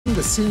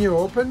the Senior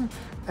Open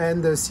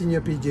and the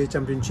Senior PGA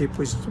Championship,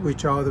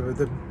 which are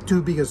the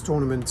two biggest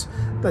tournaments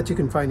that you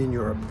can find in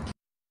Europe.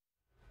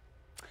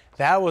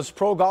 That was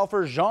pro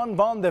golfer Jean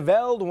van de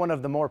Velde, one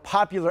of the more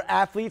popular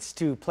athletes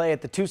to play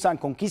at the Tucson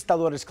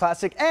Conquistadores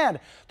Classic and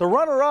the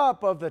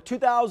runner-up of the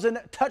 2000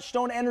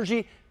 Touchstone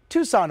Energy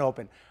Tucson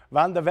Open.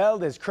 Van de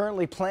Velde is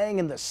currently playing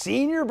in the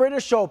Senior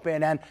British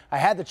Open, and I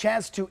had the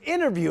chance to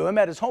interview him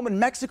at his home in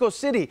Mexico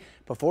City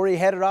before he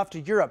headed off to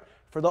Europe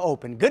for the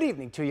Open. Good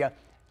evening to you.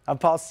 I'm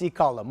Paul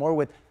Cicala. More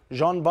with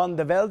Jean van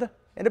de Velde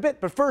in a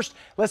bit. But first,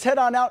 let's head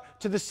on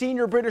out to the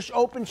Senior British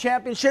Open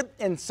Championship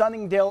in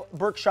Sunningdale,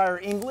 Berkshire,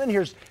 England.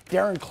 Here's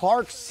Darren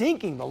Clarke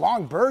sinking the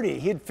long birdie.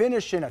 He'd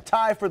finish in a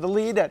tie for the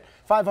lead at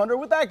 500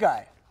 with that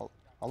guy,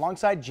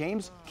 alongside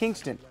James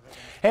Kingston.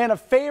 And a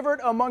favorite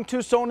among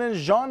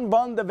Tucsonans, Jean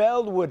van de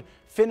Velde, would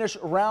finish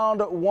round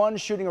one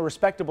shooting a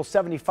respectable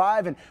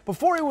 75. And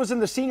before he was in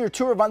the senior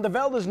tour, Van de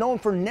Velde is known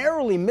for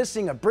narrowly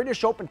missing a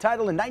British Open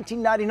title in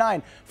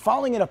 1999,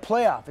 falling in a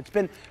playoff. It's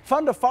been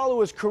fun to follow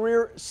his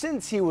career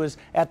since he was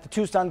at the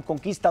Tucson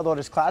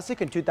Conquistadores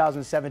Classic in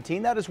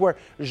 2017. That is where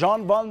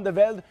Jean van de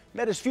Velde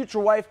met his future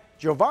wife,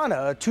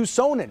 Giovanna, a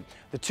Tucsonan.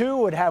 The two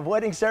would have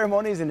wedding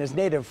ceremonies in his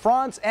native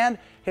France and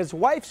his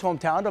wife's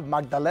hometown of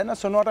Magdalena,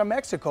 Sonora,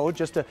 Mexico,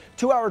 just a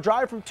 2-hour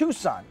drive from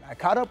Tucson. I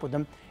caught up with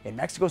him in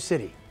Mexico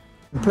City.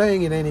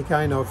 Playing in any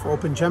kind of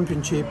Open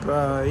Championship,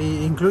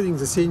 including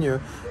the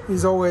senior,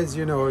 is always,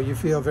 you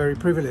feel very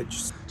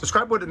privileged.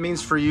 Describe what it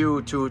means for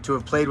you to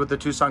have played with the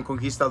Tucson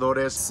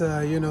Conquistadores.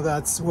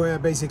 That's where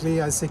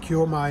basically I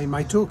secure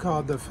my tour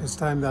card the first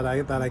time that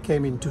I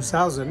came in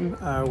 2000,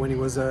 when it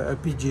was a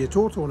PGA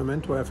Tour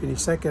tournament where I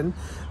finished second.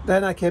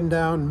 Then I came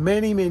down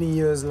many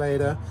years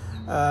later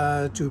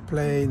to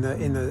play in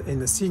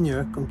the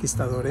Senior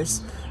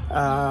Conquistadores,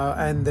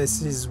 and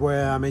this is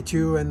where I met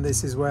you, and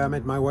this is where I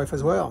met my wife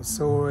as well.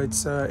 So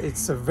it's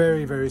a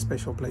very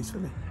special place for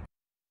me.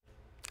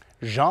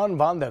 Jean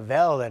van de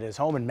Velde at his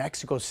home in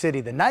Mexico City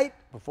the night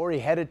before he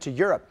headed to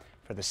Europe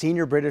for the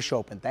Senior British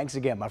Open. Thanks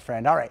again, my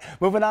friend. All right,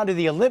 moving on to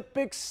the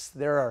Olympics.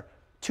 There are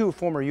two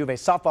former Juve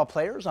softball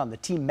players on the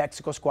Team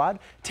Mexico squad.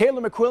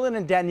 Taylor McQuillan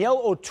and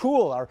Danielle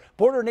O'Toole, our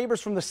border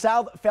neighbors from the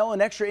South, fell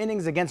in extra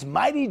innings against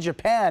mighty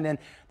Japan, and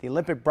the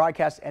Olympic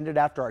broadcast ended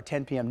after our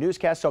 10 p.m.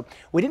 newscast. So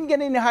we didn't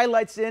get any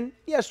highlights in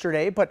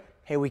yesterday, but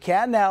hey, we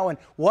can now, and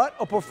what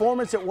a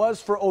performance it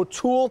was for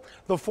O'Toole,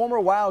 the former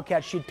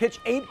Wildcat. She'd pitched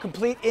 8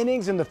 complete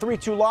innings in the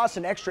 3-2 loss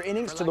and extra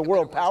innings to the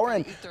World Power,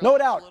 and no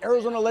doubt,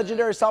 Arizona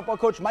legendary softball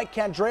coach Mike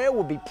Candrea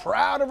will be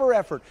proud of her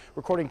effort,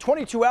 recording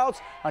 22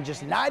 outs on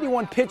just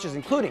 91 pitches,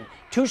 including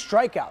 2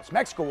 strikeouts.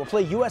 Mexico will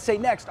play USA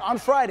next on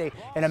Friday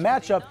in a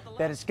matchup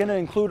that is going to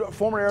include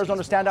former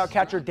Arizona standout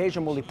catcher Deja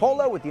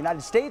Mulipola with the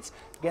United States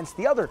against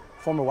the other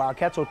former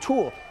Wildcats,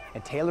 O'Toole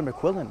and Taylor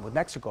McQuillan with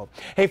Mexico.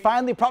 Hey,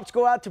 finally, props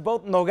go out to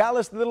both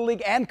Nogales Little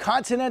League and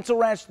Continental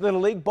Ranch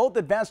Little League. Both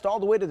advanced all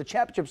the way to the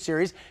championship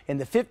series in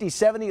the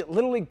 50-70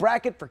 Little League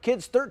bracket for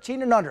kids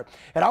 13 and under.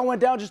 It all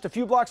went down just a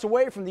few blocks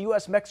away from the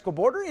U.S.-Mexico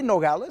border in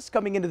Nogales.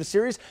 Coming into the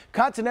series,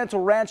 Continental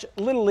Ranch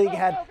Little League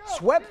had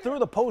swept through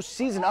the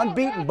postseason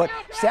unbeaten, but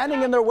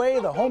standing in their way,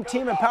 the home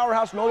team and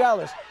powerhouse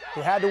Nogales,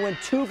 who had to win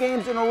 2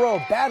 games in a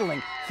row,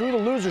 battling through the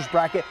losers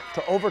bracket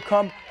to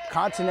overcome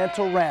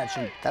Continental Ranch,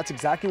 and that's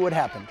exactly what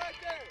happened.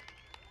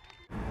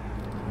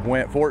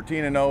 Went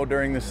 14-0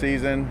 during the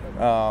season,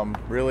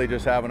 really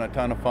just having a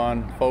ton of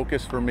fun.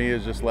 Focus for me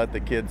is just let the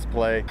kids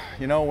play.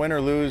 Win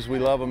or lose, we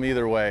love them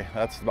either way.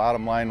 That's the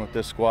bottom line with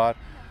this squad.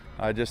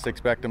 I just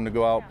expect them to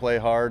go out, play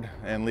hard,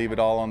 and leave it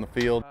all on the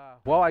field.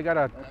 Well, I got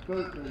a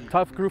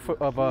tough group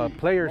of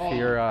players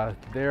here.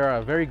 They're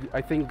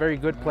I think very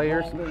good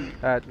players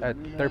at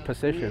their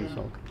position.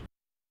 So.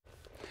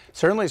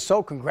 Certainly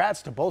so.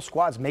 Congrats to both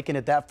squads making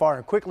it that far.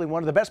 And quickly,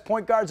 one of the best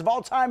point guards of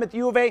all time at the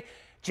U of A,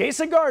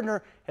 Jason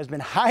Gardner, has been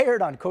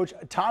hired on Coach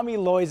Tommy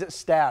Loy's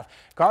staff.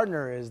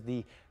 Gardner is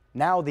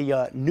now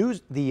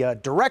the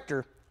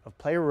director of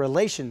player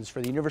relations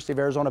for the University of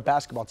Arizona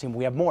basketball team.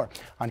 We have more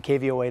on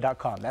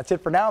KVOA.com. That's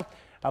it for now.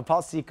 I'm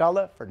Paul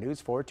Cicala for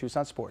News 4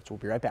 Tucson Sports. We'll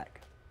be right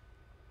back.